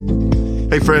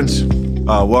Hey, friends,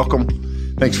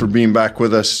 welcome. Thanks for being back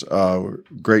with us. We're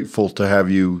grateful to have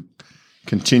you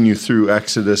continue through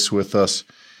Exodus with us.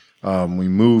 We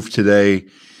move today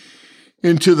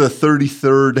into the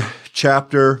 33rd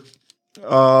chapter.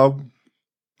 A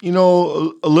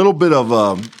little bit of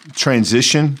a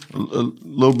transition, a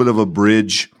little bit of a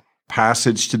bridge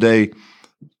passage today.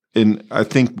 And I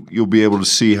think you'll be able to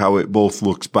see how it both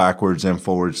looks backwards and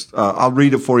forwards. I'll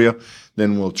read it for you,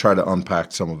 then we'll try to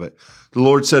unpack some of it. The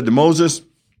Lord said to Moses,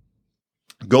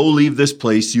 "Go leave this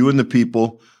place, you and the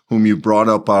people whom you brought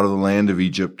up out of the land of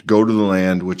Egypt. Go to the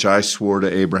land which I swore to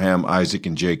Abraham, Isaac,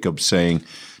 and Jacob, saying,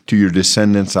 to your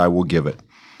descendants I will give it.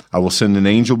 I will send an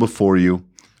angel before you.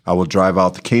 I will drive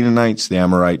out the Canaanites, the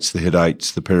Amorites, the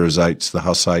Hittites, the Perizzites, the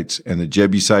Hussites, and the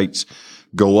Jebusites.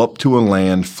 Go up to a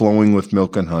land flowing with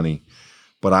milk and honey.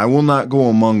 But I will not go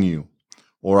among you,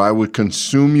 or I would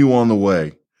consume you on the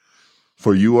way.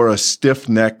 For you are a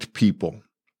stiff-necked people."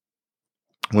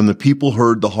 When the people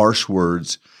heard the harsh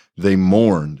words, they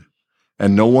mourned,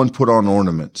 and no one put on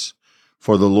ornaments.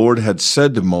 For the Lord had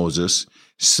said to Moses,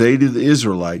 "Say to the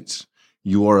Israelites,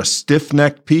 you are a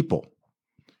stiff-necked people.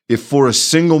 If for a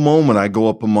single moment I go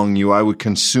up among you, I would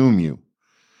consume you.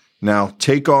 Now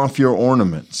take off your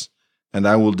ornaments, and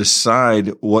I will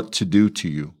decide what to do to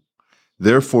you."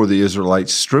 Therefore the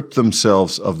Israelites stripped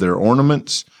themselves of their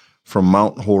ornaments from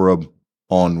Mount Horeb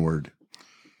onward.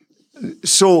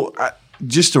 So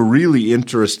just a really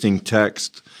interesting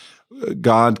text.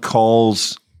 God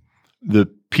calls the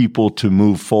people to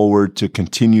move forward, to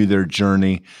continue their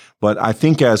journey. But I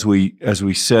think as we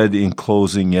said in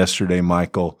closing yesterday,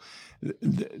 Michael,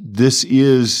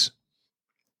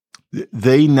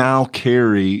 they now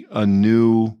carry a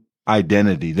new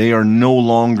identity. They are no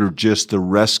longer just the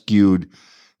rescued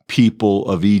people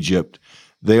of Egypt.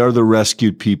 They are the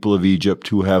rescued people of Egypt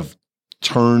who have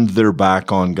turned their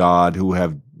back on God, who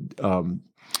have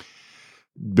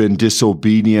been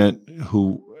disobedient,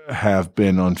 who have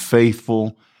been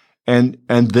unfaithful, and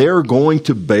they're going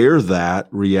to bear that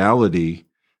reality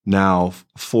now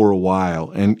for a while.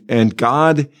 And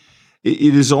God,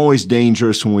 it is always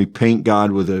dangerous when we paint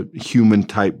God with a human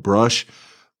type brush,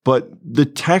 but the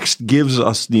text gives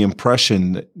us the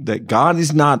impression that God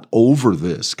is not over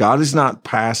this. God is not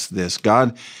past this.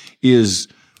 God is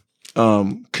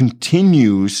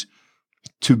continues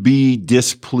to be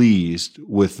displeased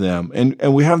with them.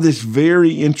 And we have this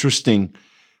very interesting,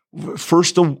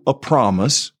 first a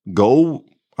promise, go,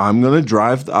 I'm going to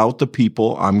drive out the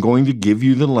people. I'm going to give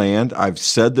you the land. I've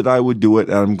said that I would do it,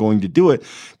 and I'm going to do it.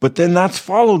 But then that's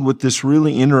followed with this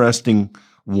really interesting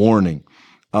warning.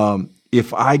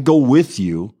 If I go with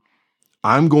you,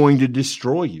 I'm going to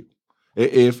destroy you.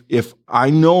 If I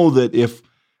know that if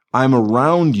I'm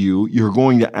around you, you're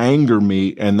going to anger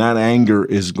me, and that anger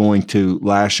is going to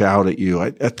lash out at you.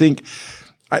 I think,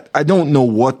 I don't know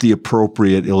what the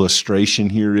appropriate illustration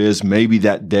here is. Maybe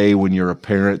that day when you're a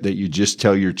parent that you just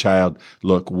tell your child,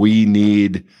 look, we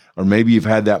need, or maybe you've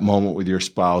had that moment with your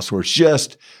spouse where it's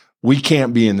just, we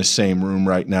can't be in the same room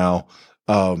right now.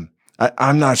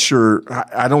 I'm not sure.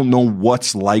 I don't know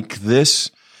what's like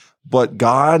this, but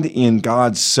God, in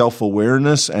God's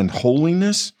self-awareness and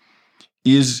holiness,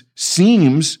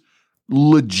 seems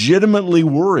legitimately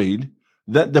worried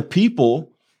that the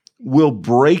people will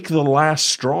break the last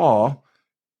straw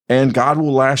and God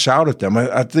will lash out at them.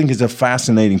 I think it's a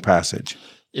fascinating passage.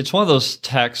 It's one of those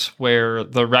texts where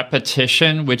the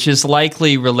repetition, which is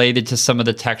likely related to some of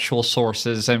the textual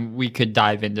sources, and we could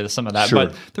dive into some of that, Sure.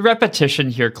 But the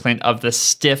repetition here, Clint, of the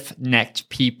stiff-necked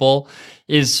people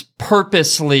is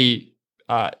purposely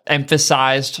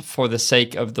emphasized for the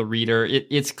sake of the reader.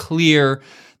 It's clear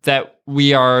that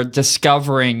we are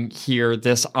discovering here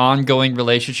this ongoing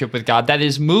relationship with God that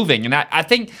is moving. And I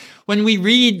think when we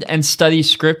read and study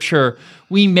Scripture,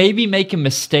 we maybe make a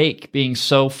mistake being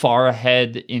so far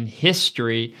ahead in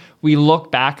history. We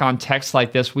look back on texts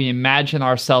like this, we imagine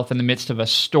ourselves in the midst of a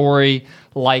story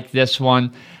like this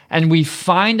one, and we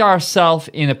find ourselves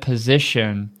in a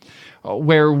position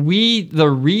where we, the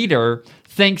reader,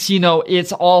 thinks,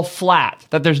 it's all flat,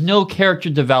 that there's no character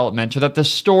development, or that the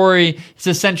story is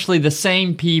essentially the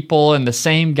same people and the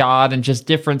same God and just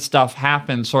different stuff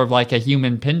happens, sort of like a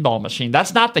human pinball machine.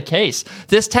 That's not the case.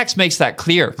 This text makes that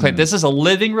clear, Clint. This is a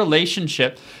living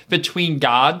relationship between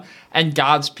God and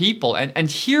God's people.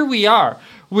 And here we are.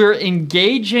 We're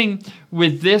engaging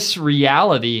with this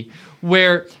reality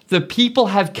where the people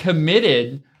have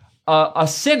committed a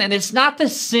sin, and it's not the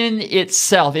sin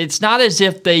itself. It's not as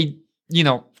if they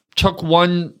took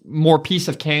one more piece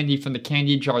of candy from the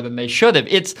candy jar than they should have.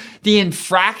 It's the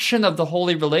infraction of the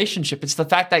holy relationship. It's the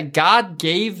fact that God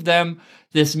gave them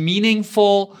this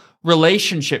meaningful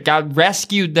relationship. God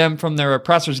rescued them from their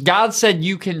oppressors. God said,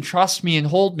 you can trust me and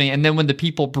hold me. And then when the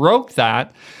people broke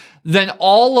that, then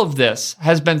all of this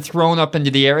has been thrown up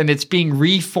into the air and it's being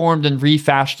reformed and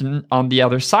refashioned on the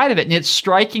other side of it. And it's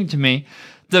striking to me,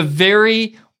 the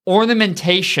very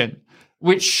ornamentation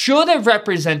which should have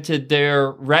represented their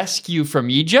rescue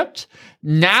from Egypt,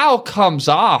 now comes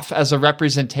off as a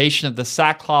representation of the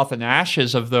sackcloth and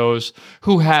ashes of those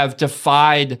who have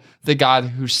defied the God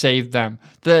who saved them,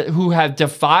 who have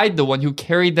defied the one who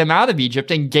carried them out of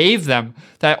Egypt and gave them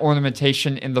that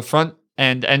ornamentation in the front.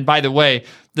 And by the way,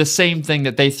 the same thing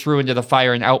that they threw into the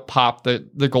fire and out popped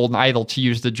the golden idol, to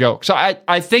use the joke. So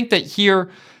I think that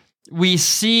here we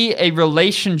see a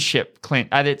relationship, Clint,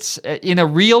 at its in a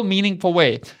real meaningful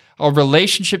way, a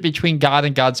relationship between God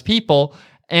and God's people.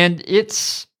 And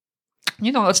it's,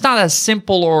 it's not a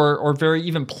simple or very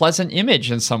even pleasant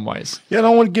image in some ways. Yeah, and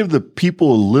I want to give the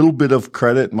people a little bit of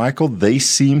credit, Michael. They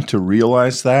seem to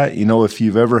realize that. If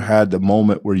you've ever had the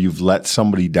moment where you've let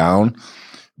somebody down,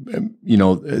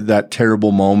 that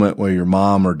terrible moment where your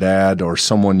mom or dad or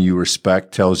someone you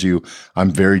respect tells you,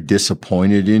 I'm very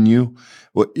disappointed in you.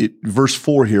 Verse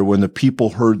 4 here, when the people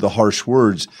heard the harsh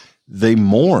words, they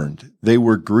mourned, they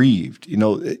were grieved.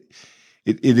 It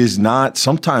is not,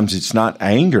 sometimes it's not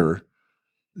anger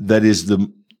that is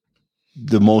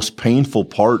the most painful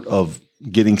part of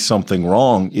getting something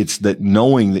wrong. It's that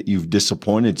knowing that you've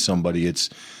disappointed somebody. It's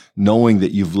knowing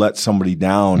that you've let somebody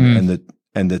down and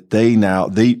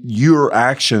that your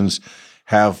actions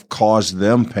have caused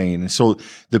them pain. And so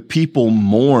the people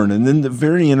mourn. And then the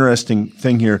very interesting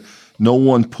thing here, no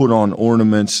one put on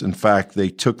ornaments. In fact, they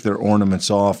took their ornaments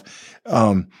off.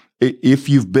 If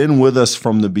you've been with us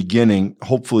from the beginning,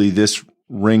 hopefully this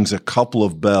rings a couple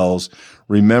of bells.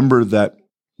 Remember that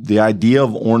the idea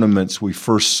of ornaments we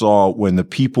first saw when the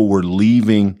people were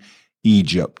leaving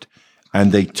Egypt,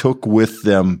 and they took with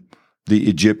them the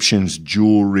Egyptians'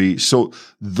 jewelry. So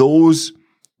those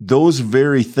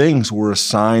very things were a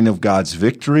sign of God's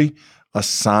victory, a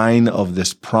sign of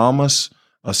this promise,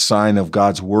 a sign of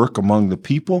God's work among the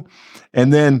people.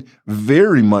 And then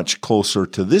very much closer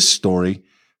to this story,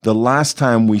 the last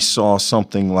time we saw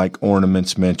something like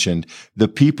ornaments mentioned, the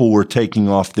people were taking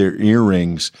off their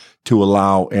earrings to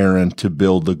allow Aaron to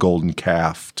build the golden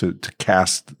calf, to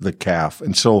cast the calf.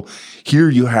 And so here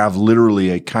you have literally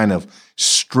a kind of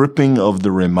stripping of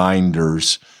the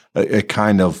reminders, a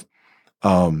kind of,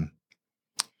 that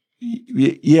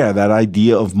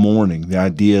idea of mourning, the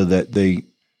idea that they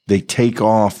take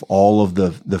off all of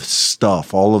the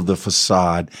stuff, all of the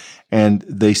facade, and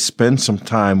they spend some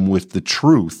time with the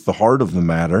truth, the heart of the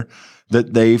matter,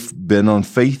 that they've been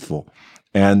unfaithful,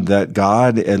 and that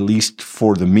God, at least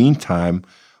for the meantime,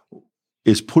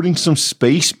 is putting some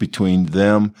space between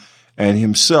them and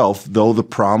himself, though the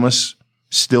promise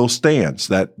still stands.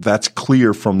 That's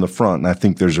clear from the front, and I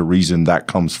think there's a reason that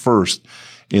comes first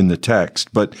in the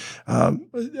text. But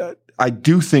I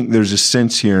do think there's a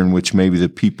sense here in which maybe the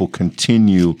people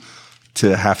continue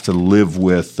to have to live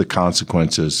with the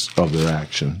consequences of their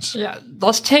actions. Yeah,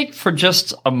 let's take for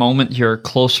just a moment here a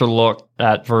closer look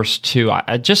at verse 2.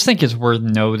 I just think it's worth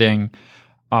noting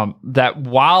that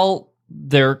while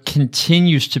there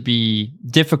continues to be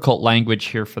difficult language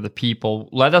here for the people,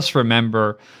 let us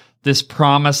remember this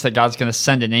promise that God's going to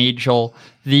send an angel.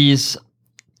 These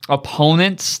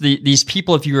opponents, these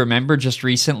people, if you remember just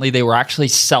recently, they were actually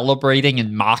celebrating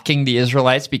and mocking the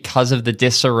Israelites because of the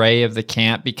disarray of the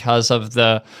camp, because of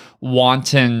the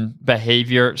wanton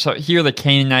behavior. So here the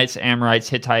Canaanites, Amorites,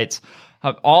 Hittites,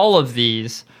 all of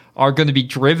these are going to be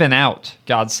driven out,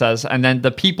 God says, and then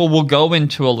the people will go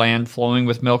into a land flowing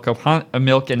with milk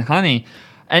and honey.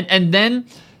 And then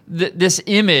this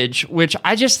image, which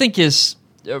I just think is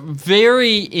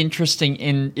very interesting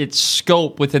in its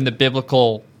scope within the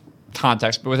biblical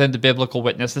context, but within the biblical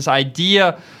witness, this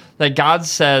idea that God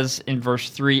says in verse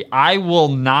 3, I will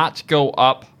not go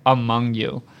up among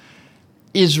you,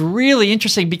 is really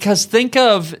interesting, because think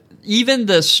of even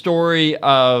the story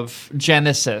of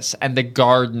Genesis and the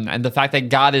garden and the fact that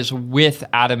God is with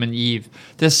Adam and Eve.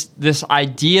 This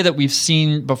idea that we've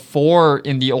seen before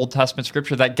in the Old Testament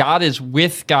scripture, that God is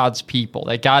with God's people,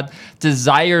 that God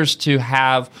desires to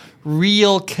have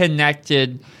real,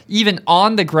 connected, even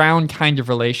on the ground kind of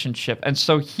relationship. And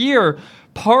so here,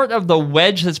 part of the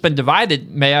wedge that's been divided,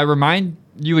 may I remind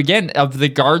you again of the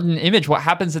garden image. What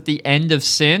happens at the end of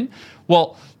sin?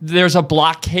 Well, there's a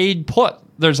blockade put.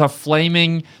 There's a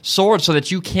flaming sword so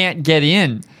that you can't get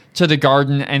in to the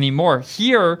garden anymore.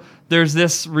 Here, there's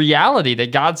this reality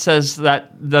that God says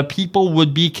that the people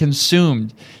would be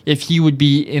consumed if he would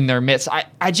be in their midst.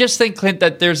 I just think, Clint,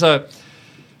 that there's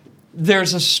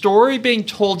there's a story being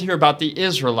told here about the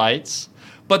Israelites,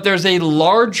 but there's a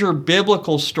larger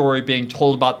biblical story being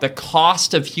told about the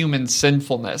cost of human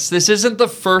sinfulness. This isn't the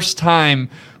first time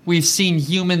we've seen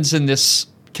humans in this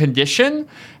condition,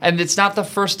 and it's not the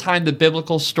first time the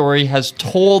biblical story has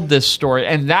told this story,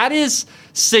 and that is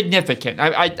significant.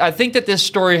 I think that this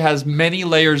story has many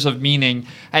layers of meaning,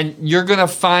 and you're going to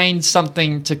find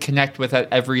something to connect with at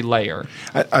every layer.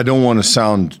 I don't want to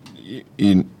sound,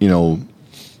 I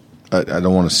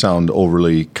don't want to sound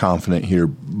overly confident here,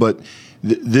 but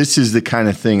this is the kind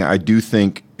of thing I do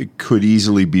think it could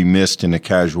easily be missed in a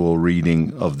casual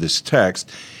reading of this text.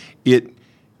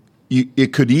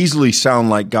 It could easily sound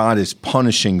like God is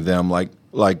punishing them,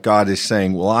 like God is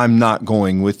saying, well, I'm not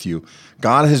going with you.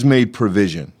 God has made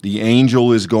provision. The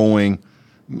angel is going.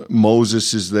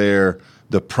 Moses is there.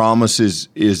 The promise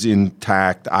is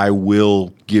intact. I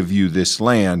will give you this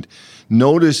land.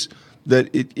 Notice that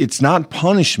it's not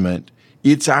punishment.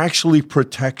 It's actually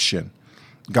protection.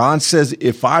 God says,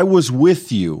 if I was with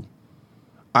you,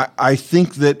 I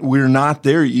think that we're not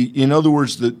there. In other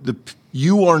words,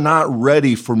 you are not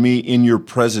ready for me in your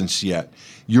presence yet.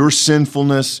 Your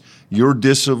sinfulness, your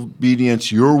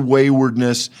disobedience, your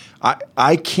waywardness,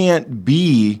 I can't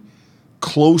be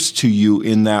close to you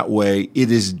in that way.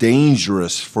 It is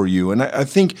dangerous for you. And I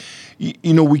think,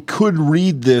 we could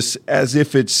read this as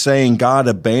if it's saying God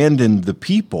abandoned the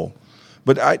people,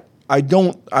 but I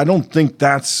don't think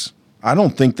that's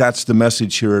the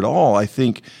message here at all. I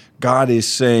think God is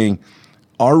saying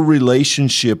our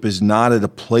relationship is not at a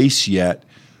place yet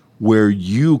where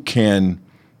you can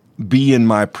be in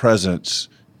my presence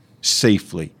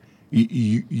safely.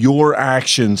 Your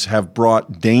actions have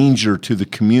brought danger to the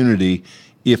community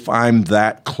if I'm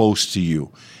that close to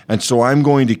you. And so I'm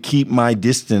going to keep my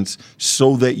distance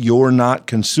so that you're not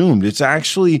consumed. It's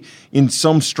actually, in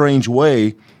some strange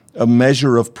way, a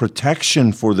measure of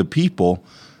protection for the people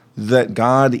that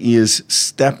God is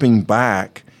stepping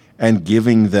back and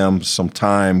giving them some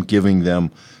time, giving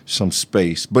them some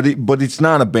space. But it's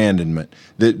not abandonment.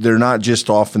 They're not just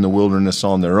off in the wilderness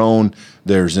on their own.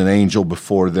 There's an angel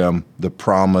before them, the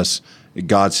promise.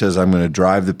 God says, I'm going to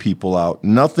drive the people out.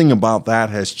 Nothing about that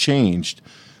has changed,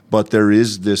 but there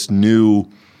is this new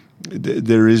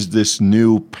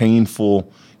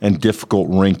painful and difficult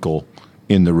wrinkle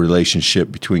in the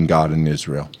relationship between God and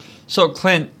Israel. So,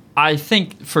 Clint, I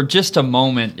think for just a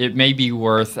moment it may be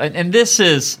worth, and this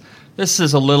is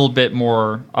a little bit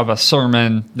more of a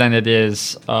sermon than it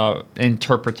is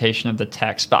interpretation of the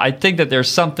text, but I think that there's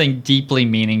something deeply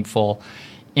meaningful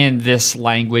in this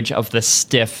language of the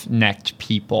stiff-necked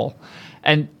people.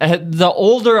 And the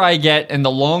older I get and the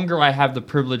longer I have the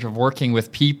privilege of working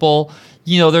with people,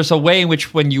 there's a way in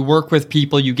which when you work with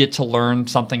people, you get to learn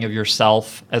something of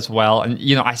yourself as well. And,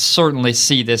 I certainly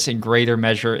see this in greater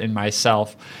measure in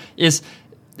myself, is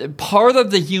part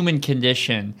of the human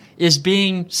condition is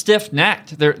being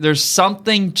stiff-necked. There's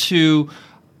something to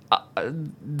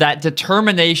that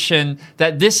determination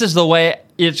that this is the way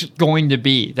it's going to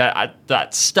be, that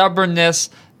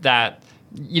stubbornness, that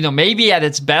maybe at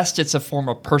its best it's a form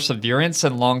of perseverance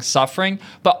and long-suffering,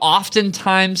 but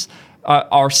oftentimes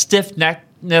our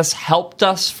stiff-neckedness helped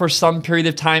us for some period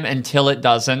of time until it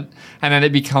doesn't, and then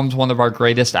it becomes one of our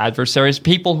greatest adversaries.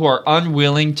 People who are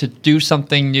unwilling to do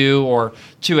something new or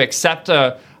to accept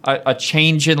a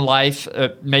change in life,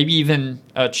 maybe even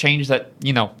a change that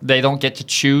they don't get to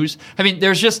choose. I mean,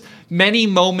 there's just many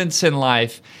moments in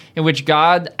life in which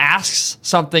God asks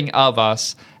something of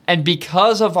us, and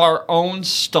because of our own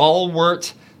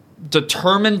stalwart,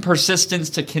 determined persistence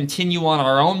to continue on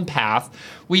our own path,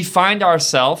 we find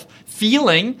ourselves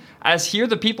feeling, as here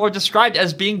the people are described,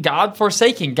 as being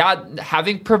God-forsaking, God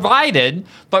having provided,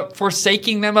 but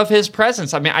forsaking them of his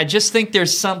presence. I mean, I just think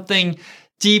there's something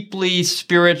deeply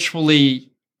spiritually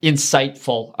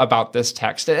insightful about this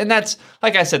text. And that's,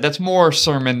 like I said, that's more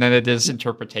sermon than it is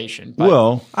interpretation. But.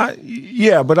 Well, I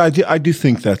do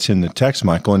think that's in the text,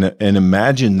 Michael. And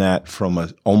imagine that from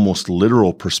an almost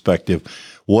literal perspective.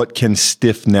 What can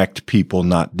stiff-necked people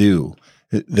not do?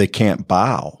 They can't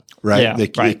bow, right? Yeah, they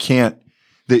can't.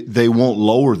 They won't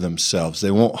lower themselves.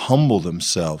 They won't humble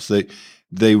themselves.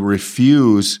 They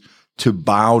refuse to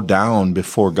bow down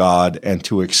before God and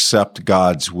to accept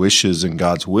God's wishes and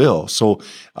God's will. So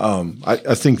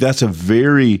I think that's a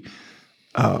very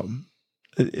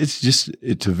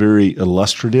it's a very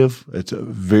illustrative, it's a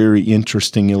very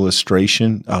interesting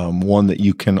illustration, one that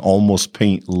you can almost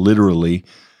paint literally.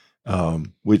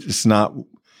 Which is not,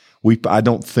 I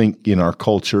don't think in our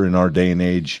culture, in our day and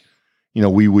age,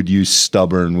 we would use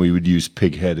stubborn, we would use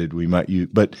pig-headed, we might use,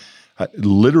 but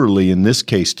literally in this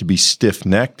case, to be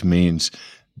stiff-necked means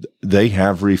they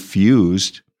have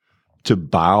refused to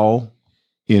bow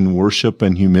in worship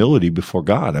and humility before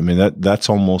God. I mean, that's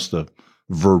almost a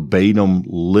verbatim,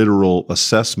 literal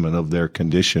assessment of their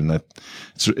condition.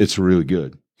 It's really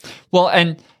good. Well,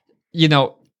 and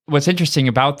what's interesting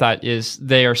about that is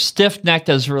they are stiff-necked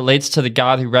as it relates to the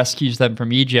God who rescues them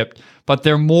from Egypt, but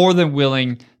they're more than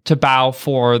willing to bow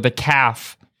for the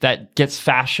calf that gets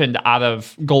fashioned out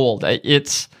of gold.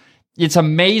 It's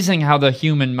amazing how the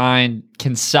human mind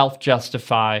can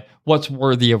self-justify what's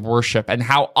worthy of worship, and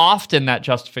how often that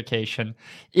justification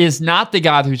is not the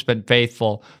God who's been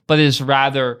faithful, but is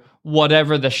rather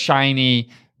whatever the shiny,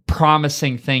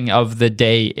 promising thing of the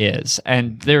day is.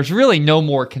 And there's really no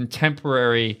more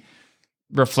contemporary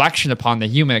reflection upon the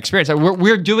human experience.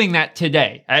 We're doing that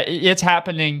today. It's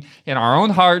happening in our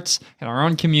own hearts, in our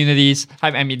own communities.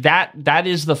 I mean, that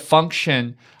is the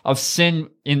function of sin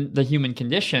in the human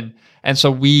condition. And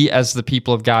so we, as the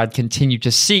people of God, continue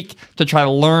to seek to try to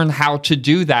learn how to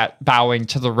do that, bowing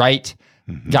to the right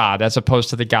God, as opposed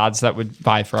to the gods that would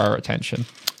vie for our attention.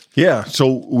 Yeah,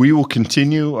 so we will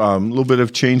continue a little bit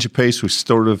of change of pace. We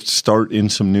sort of start in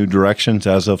some new directions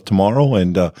as of tomorrow,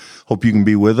 and hope you can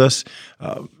be with us.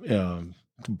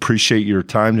 Appreciate your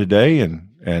time today,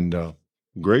 and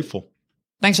grateful.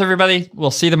 Thanks, everybody.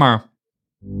 We'll see you tomorrow.